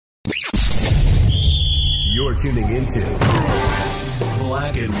You're tuning into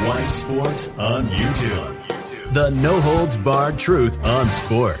Black and White Sports on YouTube. The no-holds-barred truth on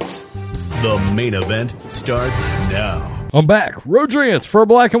sports. The main event starts now. I'm back. Rodriguez for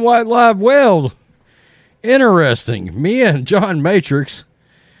Black and White Live. Well, interesting. Me and John Matrix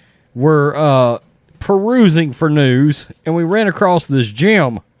were perusing for news, and we ran across this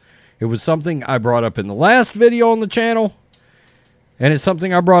gem. It was something I brought up in the last video on the channel, and it's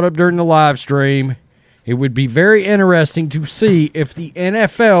something I brought up during the live stream. It would be very interesting to see if the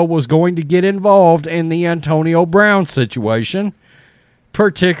NFL was going to get involved in the Antonio Brown situation,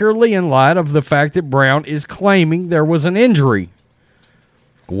 particularly in light of the fact that Brown is claiming there was an injury.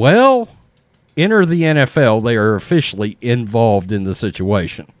 Well, enter the NFL. They are officially involved in the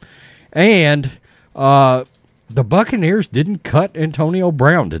situation. And the Buccaneers didn't cut Antonio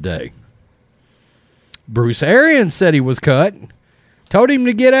Brown today. Bruce Arians said he was cut. Told him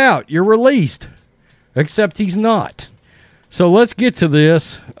to get out. You're released. Except he's not. So let's get to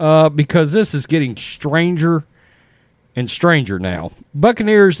this because this is getting stranger and stranger now.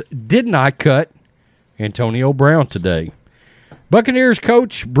 Buccaneers did not cut Antonio Brown today. Buccaneers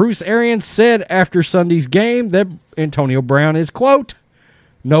coach Bruce Arians said after Sunday's game that Antonio Brown is, quote,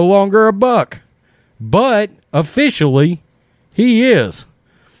 no longer a Buck. But officially, he is.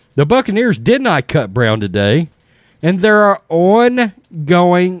 The Buccaneers did not cut Brown today, and there are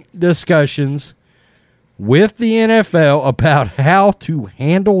ongoing discussions with the NFL about how to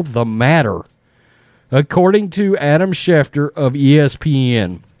handle the matter, according to Adam Schefter of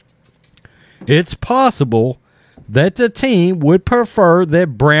ESPN. It's possible that the team would prefer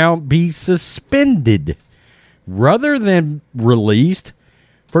that Brown be suspended rather than released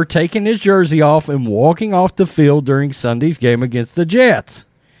for taking his jersey off and walking off the field during Sunday's game against the Jets.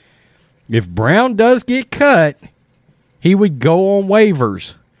 If Brown does get cut, he would go on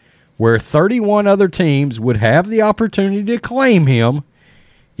waivers, where 31 other teams would have the opportunity to claim him.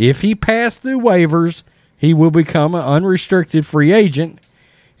 If he passed through waivers, he will become an unrestricted free agent,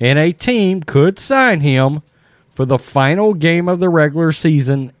 and a team could sign him for the final game of the regular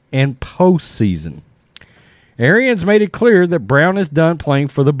season and postseason. Arians made it clear that Brown is done playing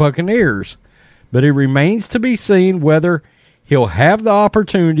for the Buccaneers, but it remains to be seen whether he'll have the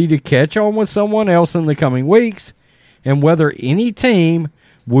opportunity to catch on with someone else in the coming weeks, and whether any team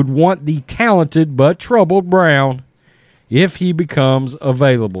would want the talented but troubled Brown if he becomes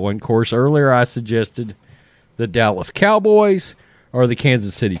available. And, of course, earlier I suggested the Dallas Cowboys or the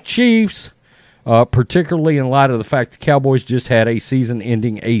Kansas City Chiefs, particularly in light of the fact the Cowboys just had a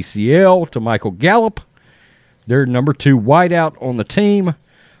season-ending ACL to Michael Gallup. They're number 2 wideout on the team.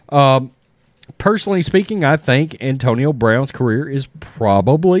 Personally speaking, I think Antonio Brown's career is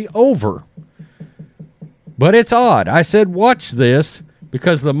probably over. But it's odd. I said watch this,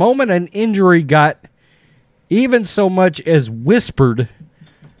 because the moment an injury got even so much as whispered,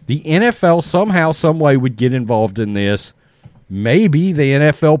 the NFL somehow, some way would get involved in this. Maybe the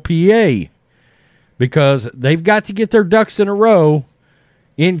NFLPA, because they've got to get their ducks in a row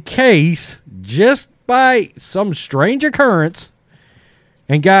in case, just by some strange occurrence,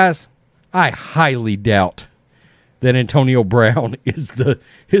 and guys, I highly doubt that Antonio Brown is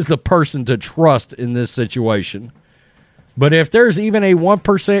the person to trust in this situation. But if there's even a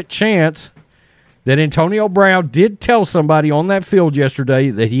 1% chance that Antonio Brown did tell somebody on that field yesterday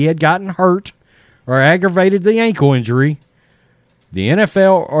that he had gotten hurt or aggravated the ankle injury, the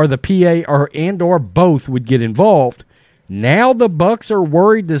NFL or the PA or both would get involved. Now the Bucs are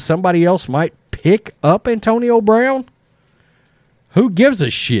worried that somebody else might pick up Antonio Brown? Who gives a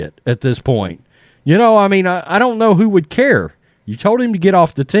shit at this point? You know, I mean, I don't know who would care. You told him to get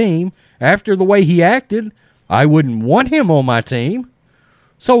off the team. After the way he acted, I wouldn't want him on my team.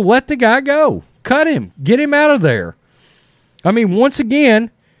 So let the guy go. Cut him. Get him out of there. I mean, once again,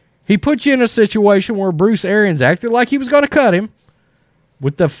 he put you in a situation where Bruce Arians acted like he was going to cut him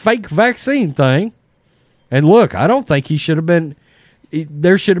with the fake vaccine thing. And look, I don't think he should have been,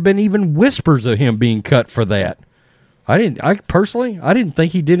 there should have been even whispers of him being cut for that. I didn't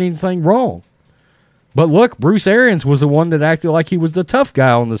think he did anything wrong. But look, Bruce Arians was the one that acted like he was the tough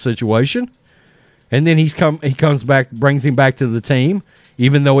guy on the situation. And then he comes back, brings him back to the team,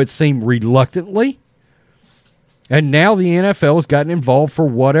 even though it seemed reluctantly. And now the NFL has gotten involved for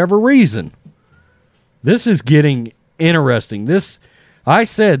whatever reason. This is getting interesting. I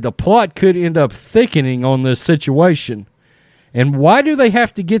said the plot could end up thickening on this situation. And why do they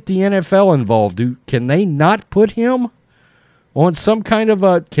have to get the NFL involved? Can they not put him on some kind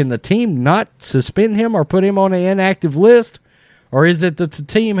of can the team not suspend him or put him on an inactive list? Or is it that the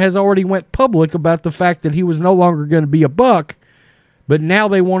team has already went public about the fact that he was no longer going to be a Buck, but now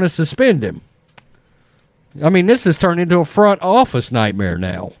they want to suspend him? I mean, this has turned into a front office nightmare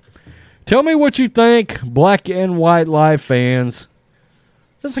now. Tell me what you think, Black and White Live fans.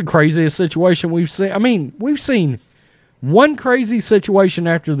 This is the craziest situation we've seen. I mean, we've seen one crazy situation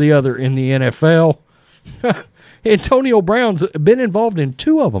after the other in the NFL. Antonio Brown's been involved in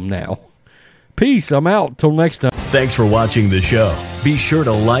 2 of them now. Peace. I'm out. Till next time. Thanks for watching the show. Be sure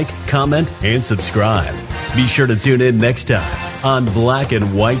to like, comment, and subscribe. Be sure to tune in next time on Black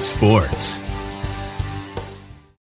and White Sports.